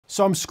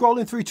So I'm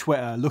scrolling through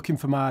Twitter looking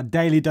for my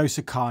daily dose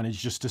of carnage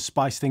just to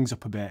spice things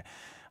up a bit,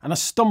 and I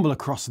stumble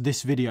across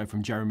this video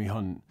from Jeremy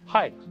Hunt.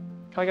 Hi,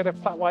 can I get a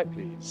flat white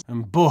please?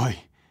 And boy,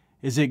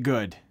 is it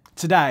good.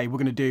 Today we're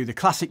going to do the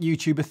classic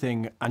YouTuber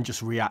thing and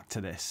just react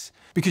to this.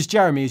 Because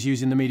Jeremy is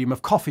using the medium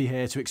of coffee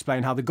here to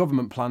explain how the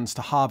government plans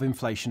to halve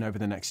inflation over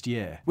the next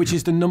year, which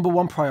is the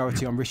 #1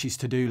 priority on Rishi's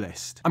to-do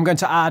list. I'm going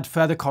to add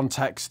further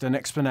context and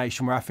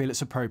explanation where I feel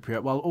it's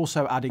appropriate, while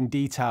also adding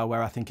detail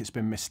where I think it's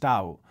been missed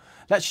out.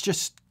 Let's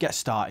just get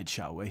started,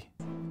 shall we?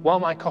 While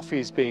my coffee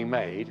is being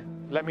made,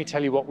 let me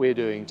tell you what we're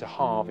doing to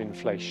halve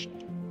inflation.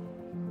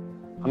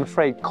 I'm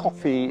afraid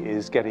coffee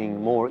is getting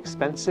more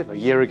expensive. A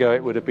year ago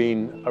it would have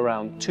been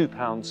around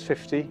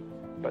 £2.50,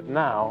 but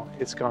now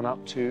it's gone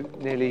up to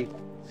nearly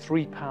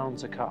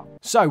 £3 a cup.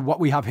 So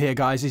what we have here,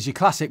 guys, is your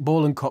classic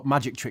ball and cup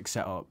magic trick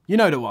setup. You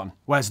know the one,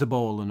 where's the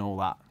ball and all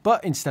that.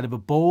 But instead of a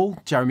ball,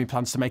 Jeremy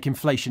plans to make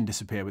inflation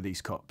disappear with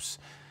these cups.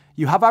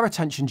 You have our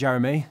attention,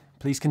 Jeremy.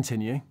 Please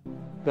continue.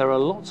 There are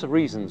lots of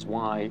reasons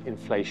why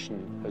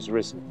inflation has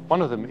risen.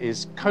 One of them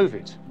is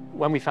COVID.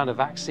 When we found a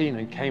vaccine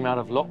and came out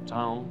of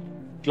lockdown,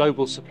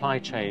 global supply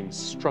chains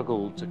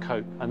struggled to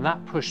cope, and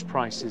that pushed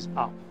prices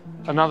up.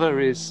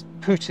 Another is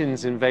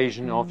Putin's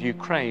invasion of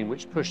Ukraine,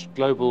 which pushed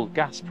global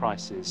gas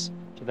prices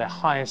to their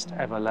highest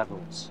ever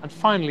levels. And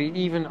finally,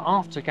 even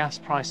after gas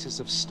prices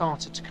have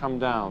started to come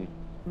down,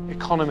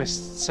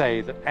 economists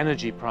say that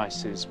energy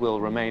prices will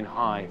remain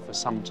high for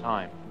some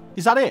time.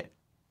 Is that it?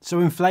 So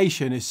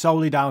inflation is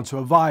solely down to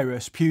a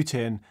virus,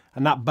 Putin,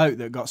 and that boat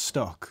that got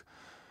stuck?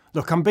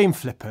 Look, I'm being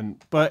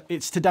flippant, but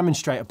it's to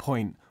demonstrate a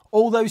point.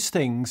 All those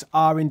things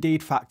are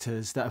indeed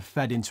factors that have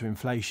fed into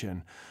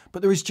inflation,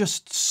 but there is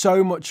just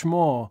so much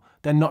more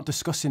they're not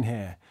discussing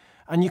here.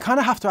 And you kind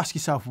of have to ask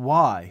yourself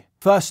why.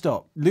 First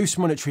up, loose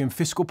monetary and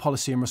fiscal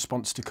policy in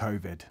response to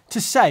COVID.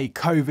 To say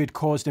COVID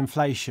caused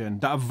inflation,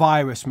 that a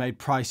virus made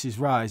prices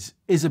rise,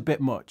 is a bit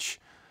much.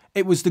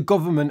 It was the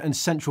government and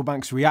central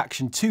bank's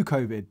reaction to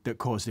COVID that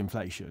caused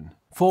inflation.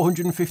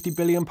 £450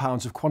 billion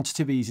of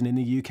quantitative easing in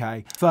the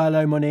UK,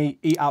 furlough money,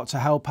 eat out to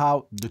help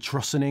out, the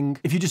trussening.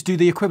 If you just do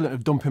the equivalent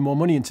of dumping more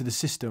money into the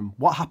system,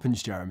 what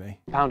happens, Jeremy?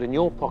 A pound in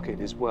your pocket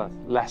is worth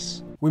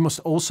less. We must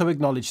also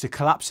acknowledge the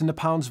collapse in the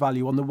pound's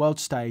value on the world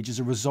stage as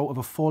a result of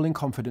a falling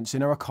confidence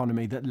in our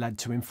economy that led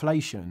to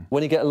inflation.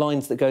 When you get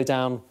lines that go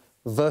down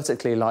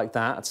vertically like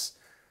that,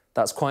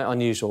 that's quite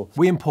unusual.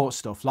 We import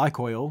stuff like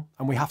oil,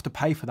 and we have to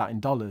pay for that in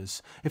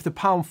dollars. If the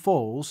pound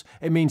falls,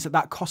 it means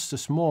that costs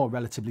us more,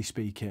 relatively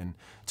speaking,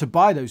 to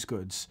buy those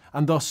goods.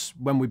 And thus,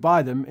 when we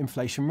buy them,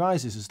 inflation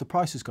rises as the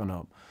price has gone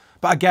up.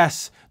 But I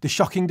guess the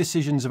shocking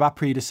decisions of our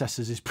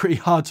predecessors is pretty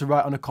hard to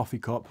write on a coffee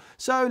cup,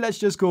 so let's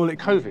just call it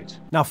COVID.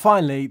 Now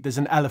finally, there's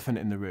an elephant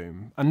in the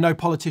room, and no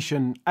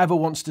politician ever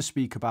wants to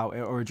speak about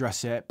it or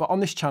address it, but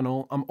on this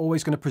channel, I'm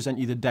always going to present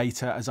you the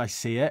data as I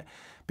see it,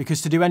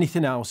 because to do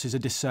anything else is a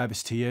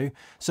disservice to you.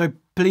 So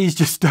please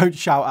just don't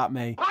shout at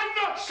me. I'm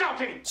not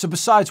shouting! So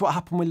besides what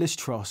happened with Liz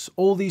Truss,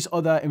 all these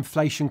other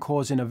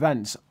inflation-causing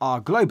events are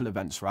global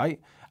events,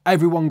 right?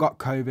 Everyone got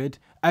COVID,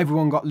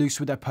 everyone got loose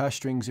with their purse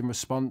strings in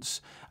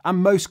response, and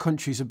most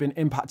countries have been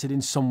impacted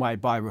in some way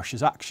by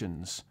Russia's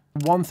actions.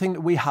 One thing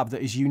that we have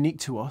that is unique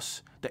to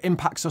us, that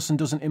impacts us and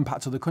doesn't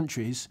impact other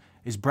countries,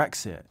 is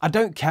Brexit. I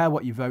don't care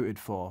what you voted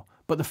for,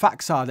 but the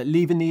facts are that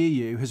leaving the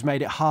EU has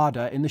made it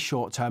harder in the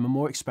short term and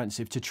more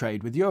expensive to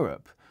trade with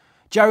Europe.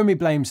 Jeremy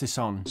blames this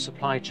on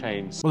Supply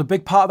chains. Well, a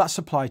big part of that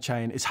supply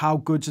chain is how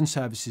goods and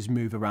services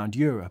move around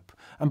Europe.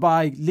 And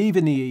by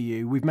leaving the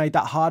EU, we've made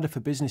that harder for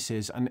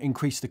businesses and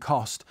increased the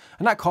cost.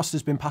 And that cost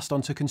has been passed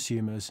on to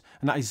consumers,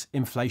 and that is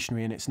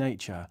inflationary in its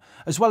nature.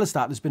 As well as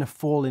that, there's been a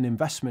fall in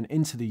investment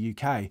into the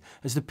UK,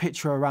 as the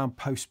picture around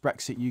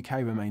post-Brexit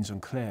UK remains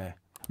unclear.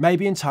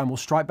 Maybe in time we'll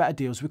strike better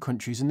deals with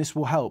countries and this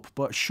will help,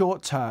 but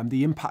short term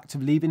the impact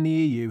of leaving the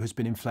EU has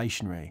been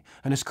inflationary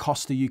and has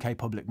cost the UK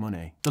public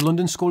money. The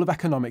London School of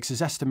Economics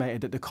has estimated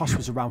that the cost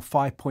was around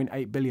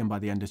 £5.8 billion by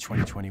the end of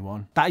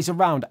 2021. That is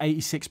around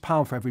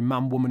 £86 for every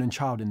man, woman and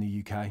child in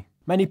the UK.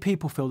 Many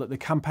people feel that the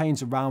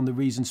campaigns around the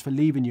reasons for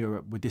leaving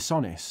Europe were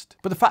dishonest.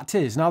 But the fact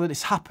is, now that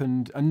it's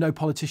happened and no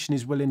politician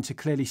is willing to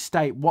clearly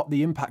state what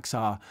the impacts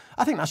are,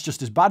 I think that's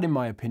just as bad in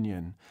my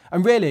opinion.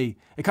 And really,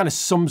 it kind of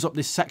sums up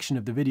this section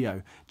of the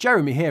video.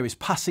 Jeremy here is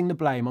passing the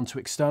blame onto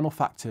external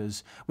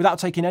factors without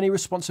taking any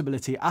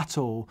responsibility at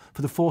all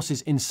for the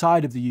forces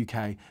inside of the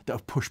UK that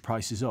have pushed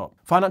prices up.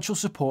 Financial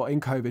support in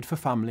COVID for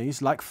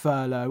families like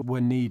furlough were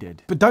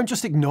needed. But don't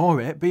just ignore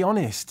it, be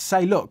honest.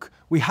 Say, look,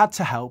 we had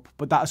to help,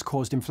 but that has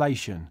caused inflation.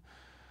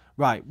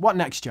 Right, what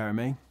next,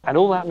 Jeremy? And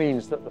all that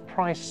means that the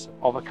price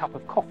of a cup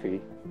of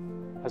coffee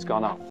has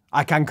gone up.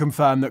 I can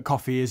confirm that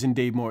coffee is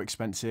indeed more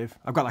expensive.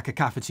 I've got like a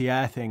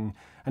cafetiere thing,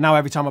 and now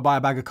every time I buy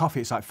a bag of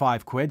coffee, it's like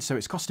 £5, so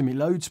it's costing me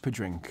loads per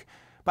drink.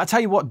 But I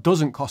tell you what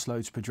doesn't cost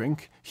loads per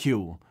drink,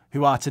 Huel,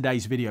 who are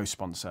today's video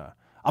sponsor.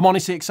 I'm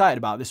honestly excited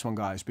about this one,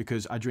 guys,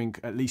 because I drink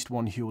at least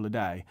one Huel a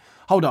day.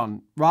 Hold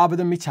on, rather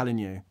than me telling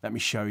you, let me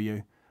show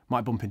you.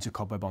 Might bump into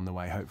Cobweb on the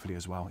way, hopefully,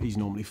 as well. He's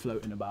normally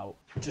floating about.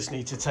 Just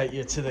need to take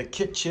you to the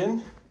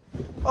kitchen.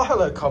 Oh,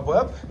 hello,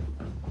 Cobweb.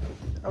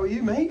 How are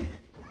you, mate?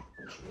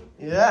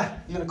 Yeah,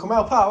 you gonna come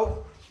help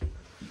out?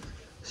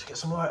 Let's get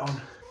some light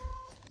on.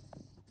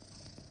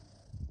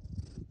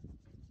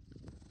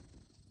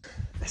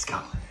 Let's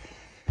go.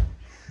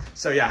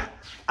 So yeah,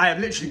 I have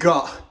literally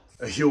got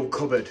a Huel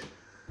cupboard.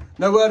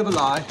 No word of a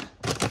lie,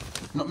 I'm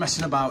not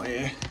messing about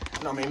here.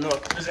 You know what I mean,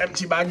 look, there's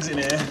empty bags in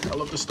here. I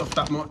love the stuff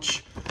that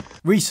much.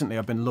 Recently,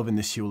 I've been loving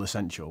this Huel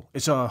Essential.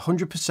 It's a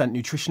 100%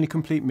 nutritionally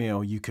complete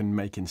meal you can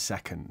make in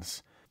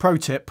seconds. Pro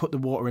tip, put the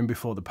water in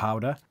before the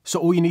powder. So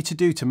all you need to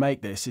do to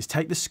make this is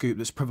take the scoop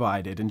that's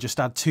provided and just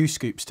add 2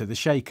 scoops to the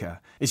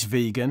shaker. It's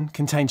vegan,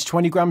 contains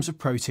 20 grams of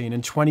protein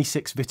and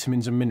 26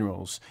 vitamins and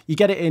minerals. You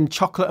get it in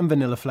chocolate and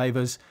vanilla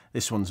flavours.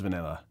 This one's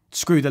vanilla.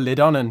 Screw the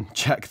lid on and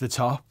check the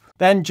top.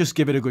 Then just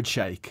give it a good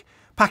shake.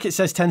 Packet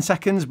says 10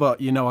 seconds,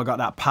 but you know I got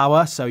that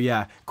power, so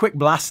yeah, quick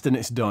blast and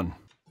it's done.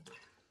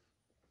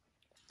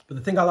 But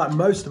the thing I like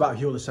most about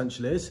Huel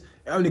Essential is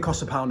it only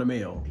costs £1 a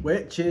meal,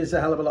 which is a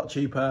hell of a lot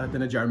cheaper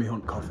than a Jeremy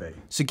Hunt coffee.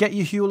 So get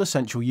your Huel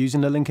Essential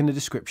using the link in the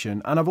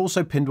description, and I've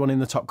also pinned one in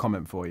the top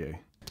comment for you.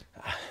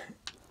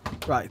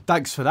 Right,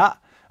 thanks for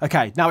that.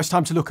 Okay, now it's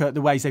time to look at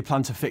the ways they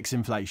plan to fix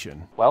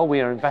inflation. Well,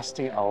 we are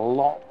investing a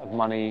lot of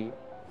money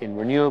in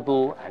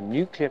renewable and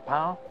nuclear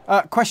power.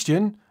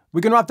 Question, we're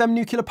going to have them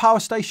nuclear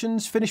power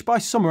stations finished by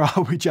summer,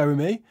 are we,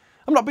 Jeremy?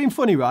 I'm not being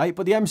funny, right?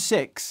 But the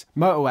M6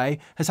 motorway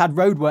has had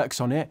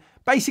roadworks on it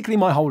basically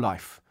my whole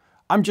life.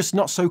 I'm just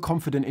not so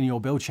confident in your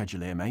build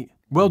schedule here, mate.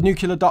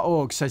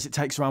 WorldNuclear.org says it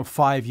takes around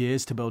 5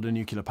 years to build a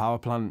nuclear power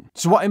plant.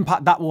 So what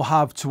impact that will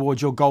have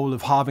towards your goal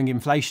of halving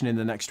inflation in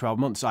the next 12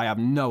 months, I have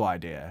no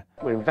idea.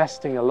 We're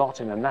investing a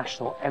lot in a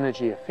national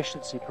energy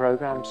efficiency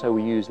program, so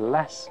we use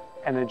less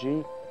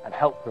energy and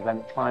help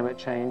prevent climate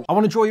change. I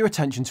want to draw your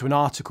attention to an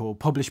article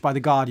published by The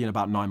Guardian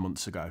about 9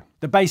 months ago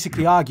that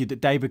basically argued that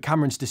David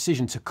Cameron's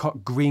decision to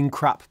cut green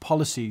crap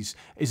policies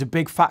is a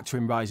big factor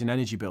in rising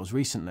energy bills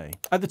recently.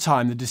 At the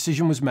time, the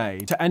decision was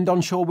made to end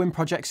onshore wind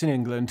projects in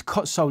England,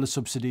 cut solar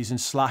subsidies and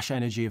slash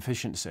energy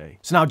efficiency.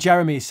 So now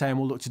Jeremy is saying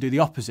we'll look to do the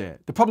opposite.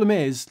 The problem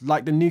is,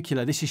 like the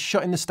nuclear, this is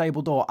shutting the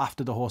stable door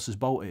after the horse has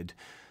bolted.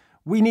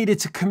 We needed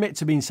to commit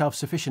to being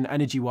self-sufficient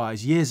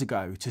energy-wise years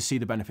ago to see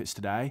the benefits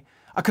today.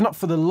 I cannot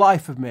for the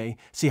life of me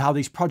see how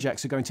these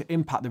projects are going to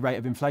impact the rate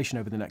of inflation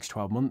over the next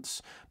 12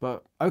 months.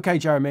 But okay,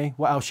 Jeremy,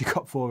 what else you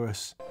got for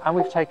us? And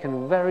we've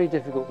taken very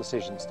difficult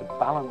decisions to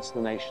balance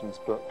the nation's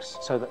books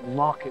so that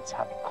markets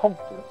have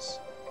confidence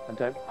and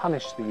don't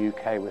punish the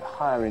UK with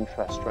higher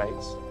interest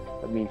rates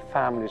that mean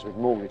families with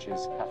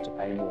mortgages have to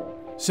pay more.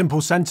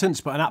 Simple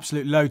sentence, but an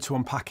absolute load to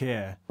unpack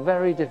here.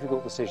 Very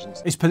difficult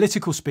decisions. It's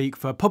political speak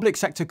for public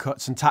sector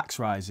cuts and tax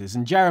rises,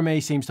 and Jeremy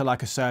seems to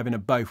like a serving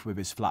of both with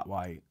his flat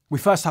white. We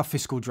first have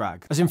fiscal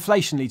drag, as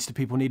inflation leads to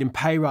people needing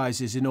pay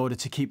rises in order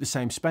to keep the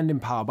same spending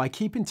power by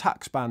keeping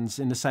tax bands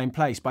in the same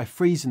place, by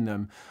freezing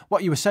them.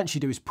 What you essentially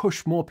do is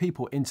push more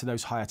people into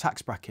those higher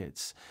tax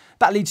brackets.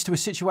 That leads to a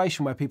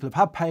situation where people have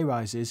had pay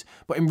rises,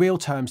 but in real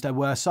terms they're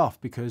worse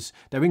off because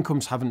their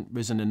incomes haven't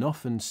risen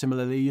enough, and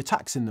similarly you're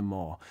taxing them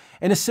more.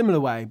 In a similar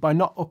way, by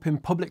not upping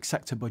public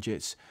sector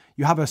budgets,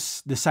 you have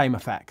the same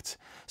effect.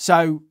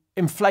 So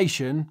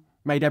inflation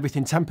made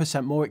everything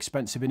 10% more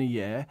expensive in a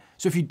year.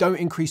 So if you don't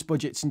increase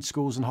budgets in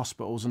schools and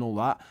hospitals and all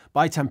that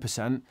by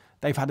 10%,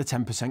 they've had a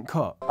 10%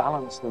 cut.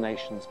 Balance the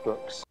nation's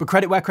books. But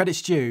credit where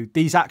credit's due,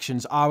 these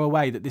actions are a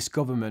way that this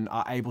government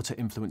are able to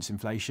influence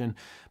inflation.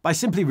 By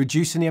simply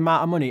reducing the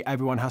amount of money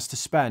everyone has to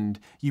spend,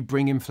 you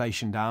bring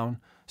inflation down.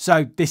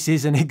 So this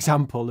is an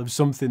example of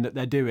something that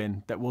they're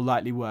doing that will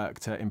likely work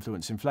to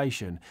influence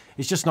inflation.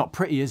 It's just not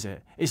pretty, is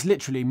it? It's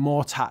literally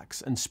more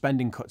tax and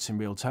spending cuts in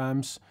real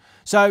terms.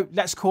 So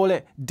let's call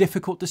it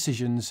difficult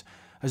decisions,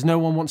 as no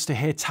one wants to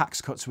hear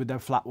tax cuts with their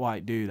flat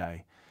white, do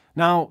they?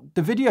 Now,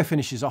 the video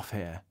finishes off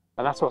here.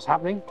 And that's what's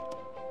happening,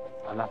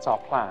 and that's our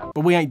plan.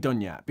 But we ain't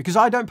done yet, because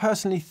I don't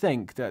personally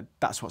think that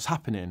that's what's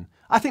happening.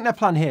 I think their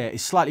plan here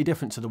is slightly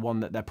different to the one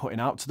that they're putting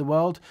out to the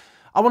world.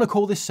 I want to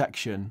call this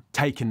section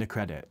taking the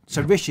credit.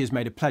 So Rishi has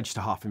made a pledge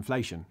to halve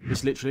inflation.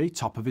 It's literally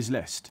top of his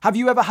list. Have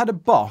you ever had a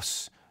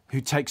boss who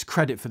takes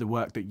credit for the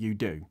work that you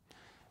do?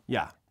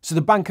 Yeah. So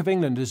the Bank of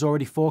England has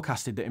already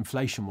forecasted that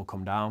inflation will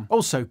come down.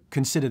 Also,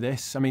 consider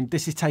this. I mean,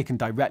 this is taken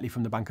directly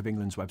from the Bank of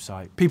England's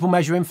website. People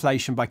measure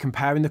inflation by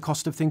comparing the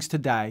cost of things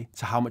today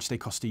to how much they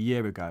cost a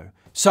year ago.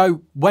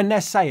 So when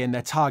they're saying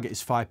their target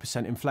is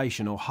 5%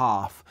 inflation or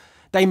half,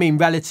 they mean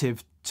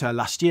relative to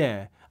last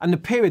year. And the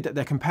period that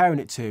they're comparing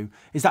it to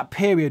is that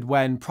period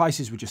when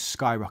prices were just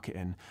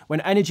skyrocketing,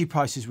 when energy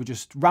prices were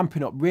just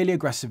ramping up really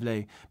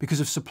aggressively because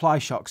of supply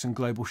shocks and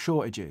global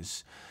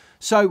shortages.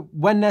 So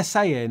when they're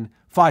saying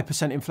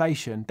 5%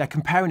 inflation, they're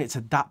comparing it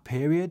to that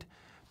period.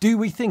 Do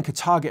we think a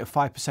target of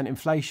 5%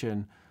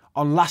 inflation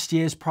on last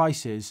year's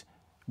prices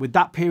with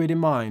that period in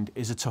mind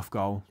is a tough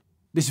goal?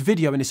 This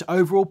video and its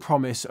overall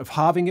promise of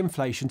halving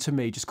inflation to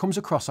me just comes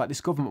across like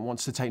this government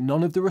wants to take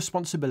none of the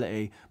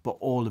responsibility but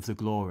all of the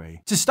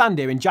glory. To stand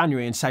here in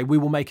January and say we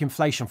will make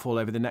inflation fall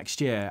over the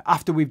next year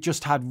after we've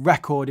just had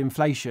record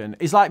inflation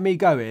is like me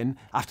going,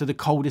 after the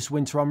coldest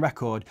winter on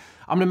record,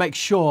 I'm going to make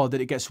sure that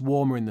it gets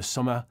warmer in the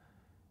summer.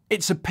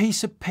 It's a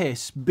piece of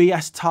piss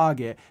BS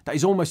target that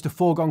is almost a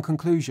foregone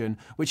conclusion,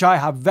 which I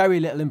have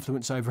very little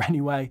influence over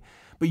anyway.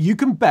 But you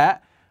can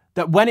bet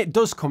that when it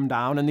does come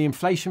down and the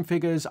inflation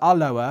figures are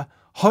lower,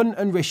 Hunt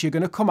and Rishi are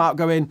going to come out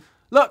going,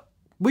 look,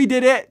 we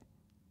did it.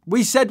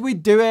 We said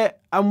we'd do it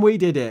and we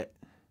did it.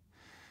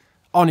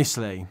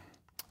 Honestly,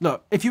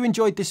 look, if you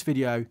enjoyed this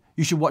video,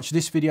 you should watch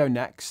this video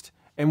next,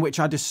 in which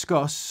I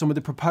discuss some of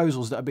the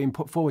proposals that are being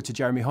put forward to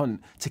Jeremy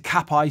Hunt to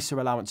cap ISA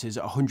allowances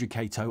at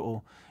 100k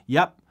total.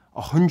 Yep,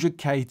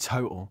 100k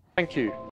total. Thank you.